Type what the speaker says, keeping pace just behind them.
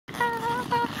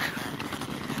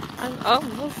I'm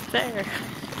almost there.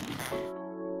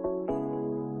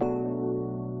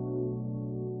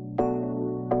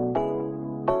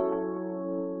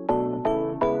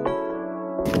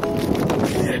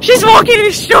 She's walking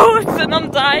in shorts and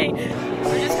I'm dying.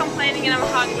 I'm just complaining and I'm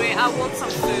hungry. I want some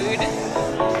food.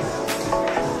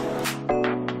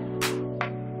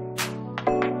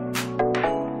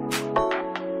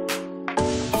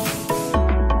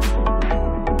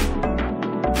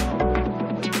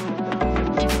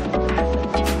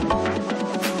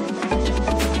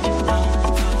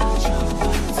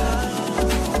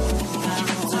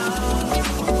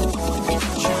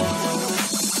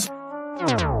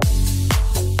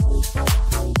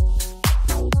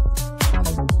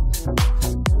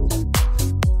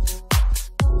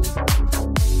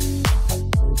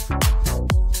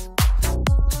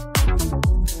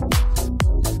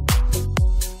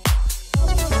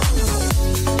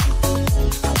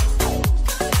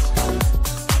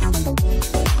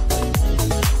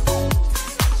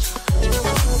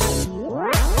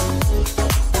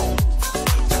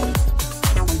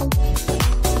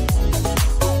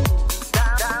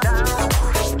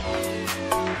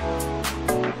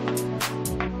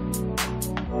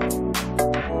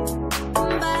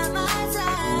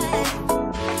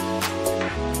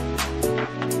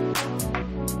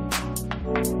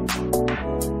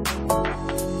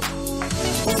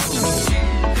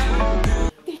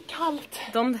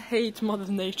 Don't hate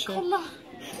Mother Nature. Kolla!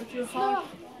 But your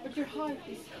heart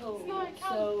is cold.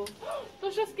 So...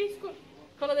 De kör skridskor.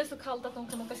 Kolla, det är så kallt att de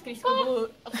kan åka skridskor på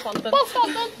asfalten. På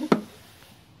asfalten!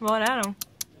 Var är de?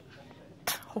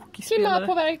 Hockeyspelare.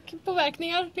 Killar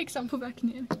påverkningar, liksom.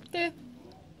 Påverkningar. Det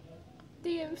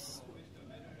är...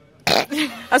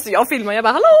 Alltså jag filmar, jag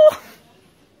bara hallå!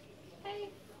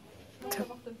 Hej!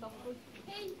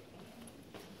 Hej!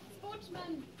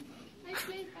 Sportsman!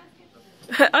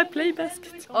 I play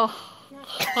basket. Oh.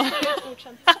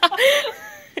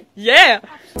 Yeah!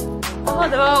 Jaha,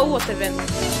 det var återvänd.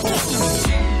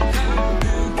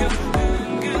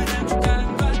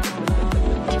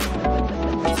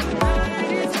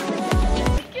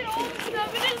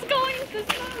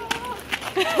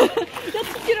 Jag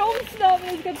tycker om snö,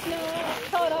 men det ska snö.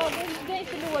 Klara, det är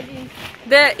inte logiskt.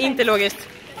 Det är inte logiskt.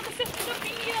 Jag ska sätta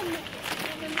ben.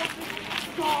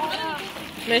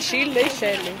 Men chill dig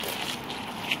själv.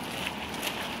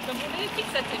 De borde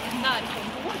fixa typ NärCon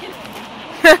Vinter.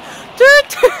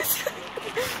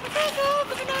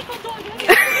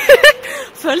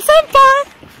 Följ Sempa!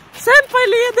 Sempa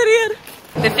leder er!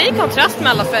 Det är fin kontrast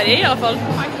med alla färger i alla fall.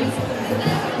 Faktiskt.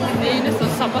 Det är ju nästan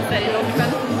samma färger också.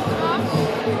 Men...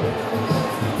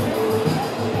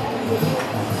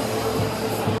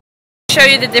 Show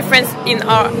you the difference in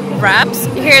our wraps.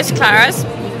 Here's Clara's.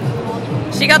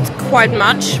 She got quite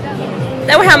much.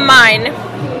 Then we have mine.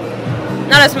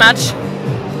 Not as much.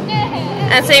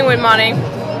 And same with Money.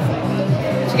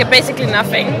 She got basically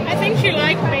nothing. I think she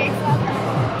liked me.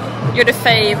 You're the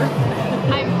fave.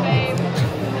 I'm fave.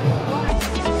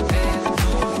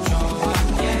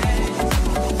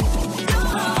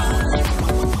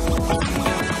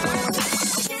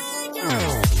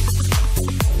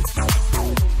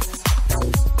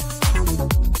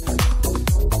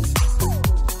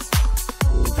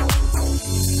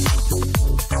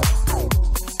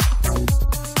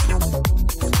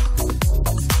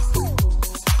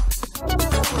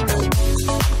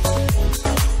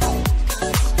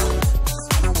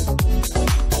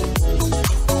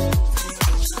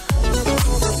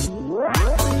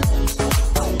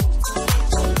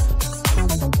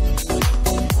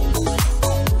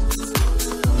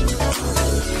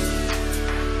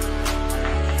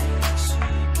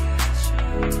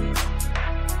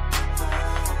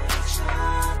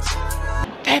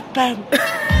 Peppen!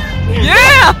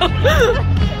 Yeah!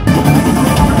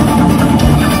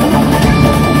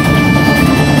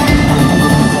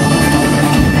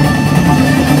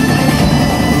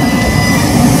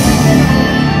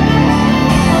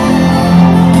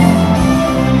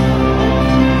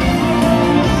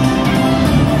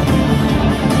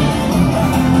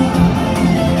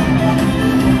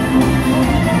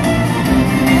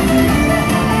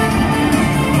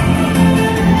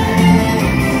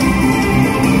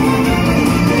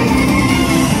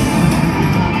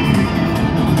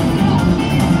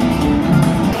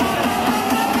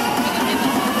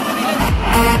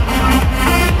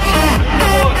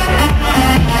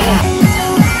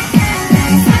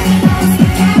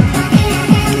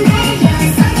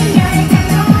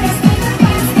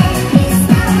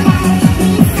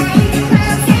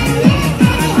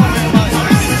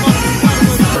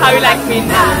 How you like me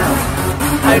now?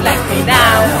 How you like me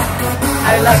now?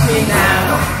 How you like me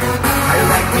now? How you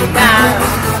like me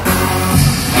now?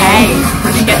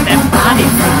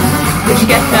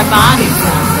 get the body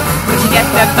from? Where'd you get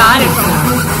the body from?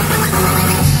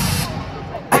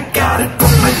 I got it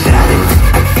from my daddy.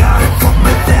 I got it from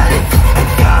my daddy. I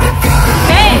got it.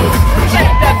 Hey, where'd you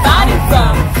get the body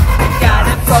from? I got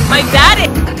it from my daddy.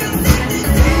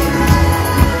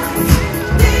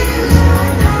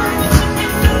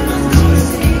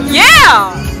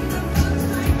 Yeah!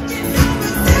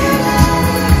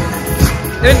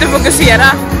 Du vill inte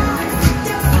fokusera.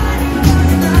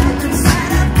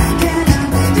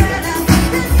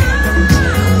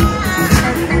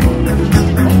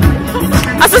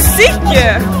 Alltså sick!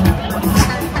 Yeah!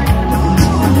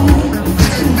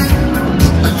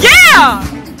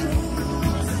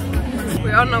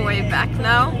 We're on our way back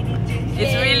now.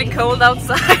 It's really cold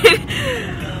outside.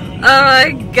 Oh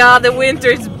my god, the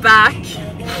winter is back.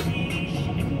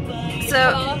 So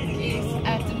is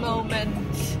at the moment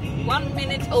 1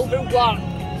 minute over 1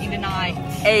 in the night.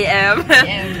 AM.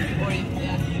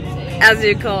 As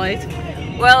you call it.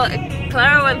 Well,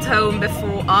 Clara went home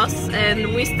before us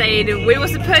and we stayed. We were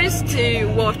supposed to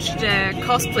watch the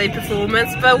cosplay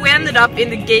performance, but we ended up in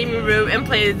the gaming room and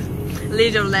played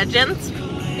League of Legends.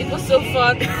 It was so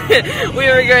fun. We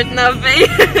regret nothing.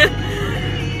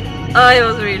 Oh, it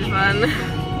was really fun.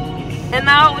 And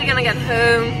now we're gonna get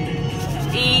home,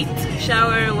 eat,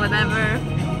 shower, whatever.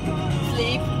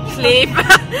 Sleep.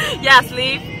 Yeah,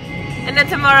 sleep. And then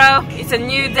tomorrow it's a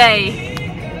new day.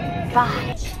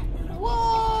 Bye.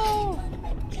 Whoa!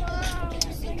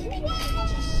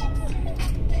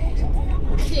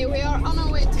 Okay, we are on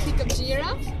our way to pick up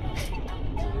Jira.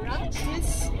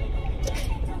 Yes.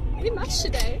 Pretty much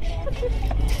today.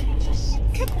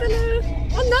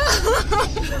 Oh no!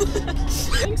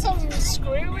 I think some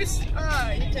screw is. You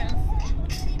can.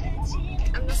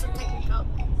 I'm just a technical.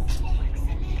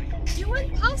 You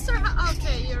went past or how?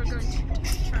 Okay, you're going to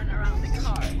turn around the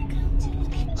car.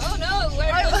 Oh no,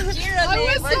 where does Jira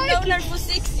live? I've known her for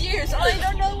 6 years. I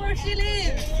don't know where she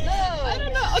lives. No. I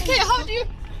don't know. Okay, how do you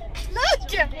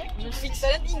look? Men fixar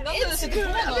den innan du sätter på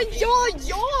någonting. Men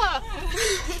ja!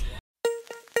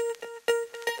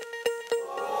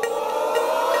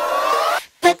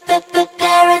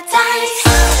 Paradise.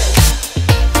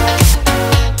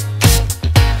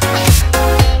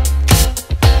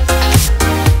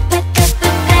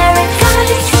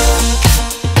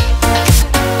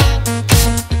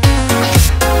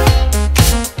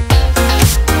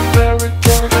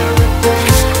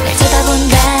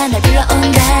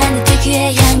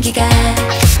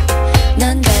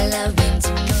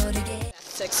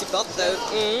 Sexy butt though.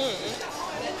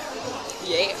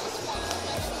 Yeah.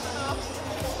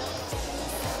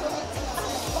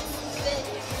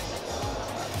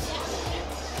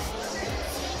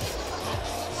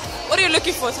 What are you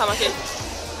looking for, Tamaki?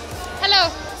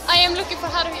 Hello, I am looking for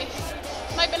Haruhi,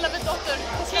 my beloved daughter.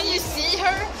 Can you see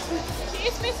her? She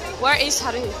is missing. Where is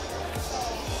Haruhi?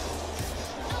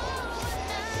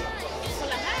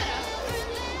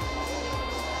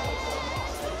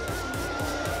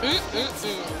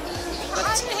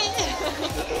 But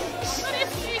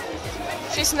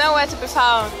she's nowhere to be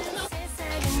found.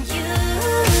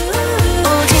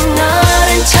 오직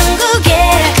너는 천국에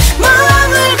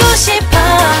머물고 싶어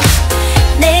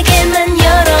내게만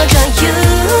열어줘 you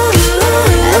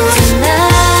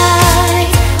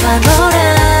Tonight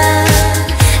바보란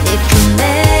네 품에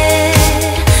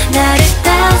나를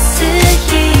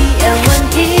따스히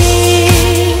영원히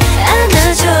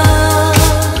안아줘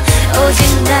오직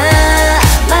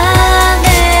나만의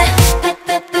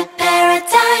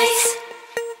paradise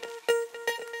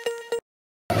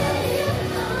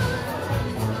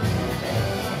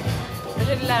Jag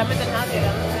försökte lära mig den här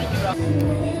delen, det gick bra.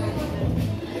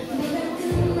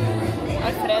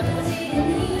 Our friend.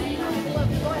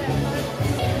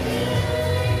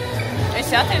 Jag är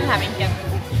söt i den här vinkeln.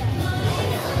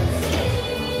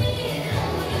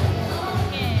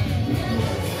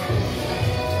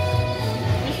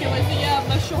 Vilken var så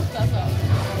jävla tjock alltså.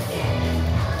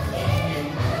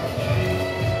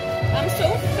 I'm so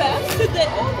fast today.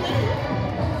 Oh,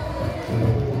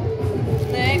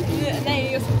 nej,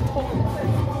 jag får på.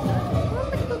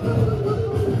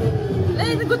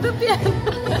 Nej, det gått upp igen.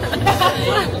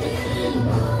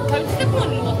 Kan vi titta på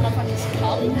något man faktiskt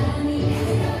kan?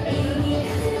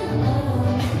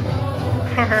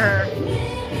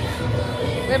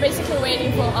 We're basically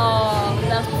waiting for our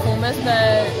dance performance,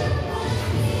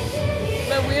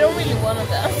 but we don't really want to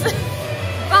dance.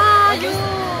 Ah, jo,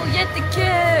 jättekul.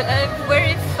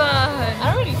 Very fun. I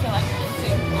don't really feel like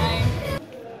dancing.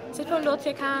 Sätt på en låt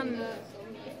jag kan.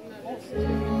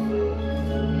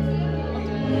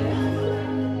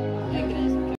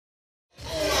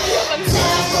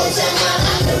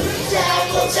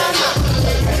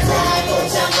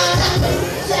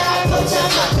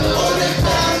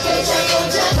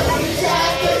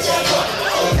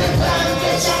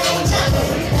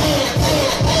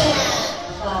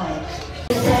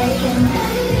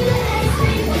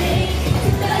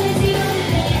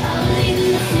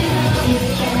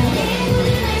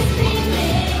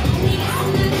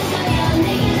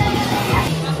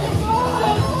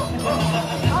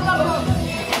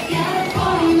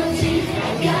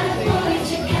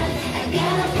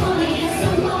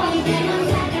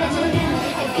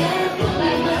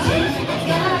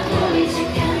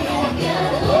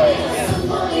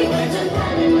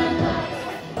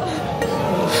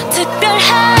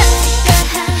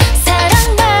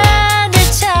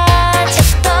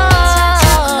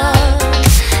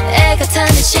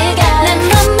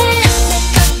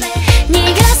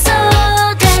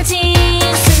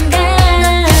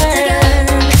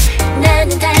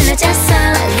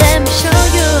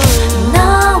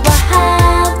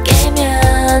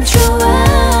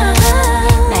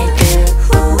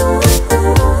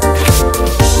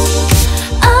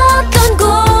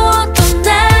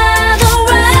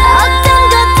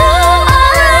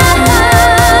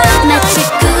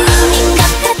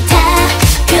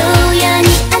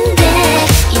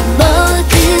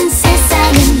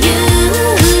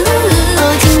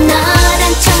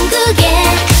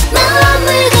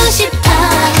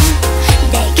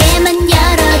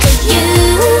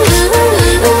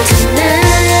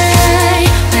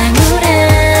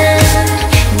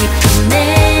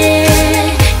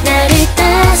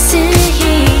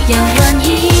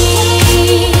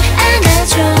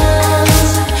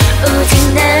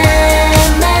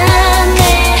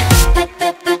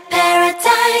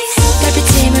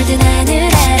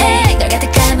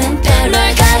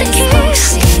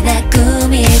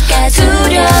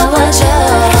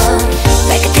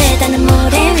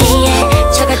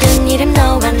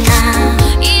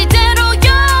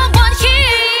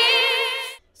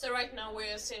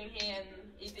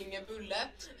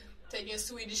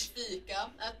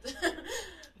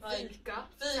 Fika.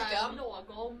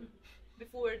 Lagom.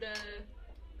 Before the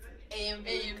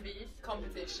AMV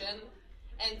competition.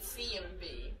 And CMV.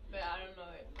 But I don't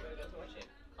know if we're going to watch it.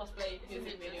 Cosplayed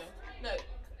music video. No.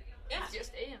 Yeah. It's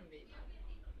just AMV.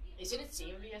 Isn't it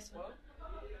CMV as well?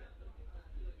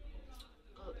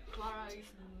 Clara is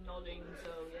nodding,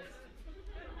 so yes.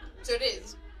 So it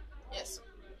is? Yes.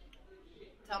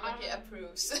 Tamaki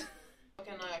approves. Jag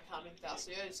kan inte,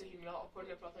 alltså jag är så himla awkward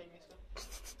när jag pratar engelska.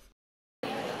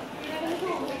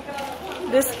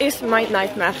 This is my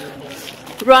nightmare.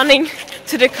 Running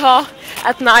to the car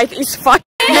at night is fucking.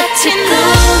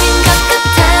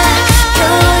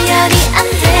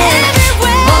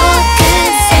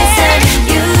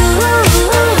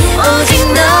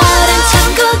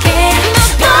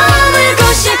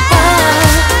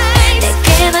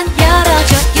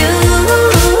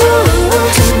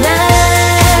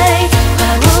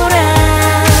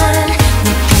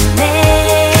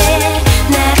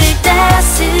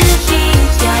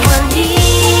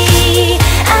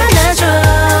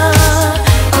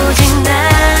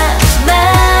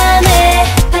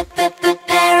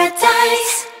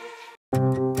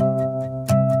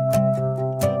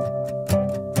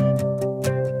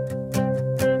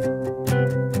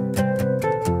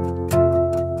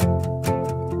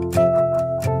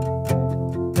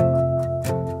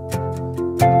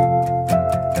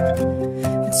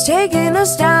 Taking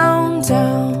us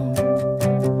downtown.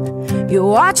 You're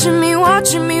watching me,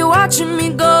 watching me, watching me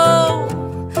go.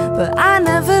 But I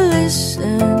never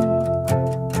listen.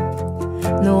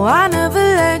 No, I never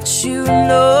let you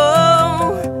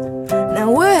know.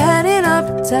 Now we're heading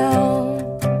uptown.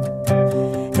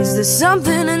 Is there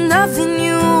something and nothing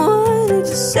you wanted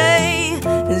to say?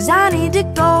 'Cause I need to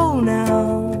go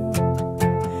now.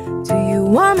 Do you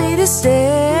want me to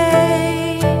stay?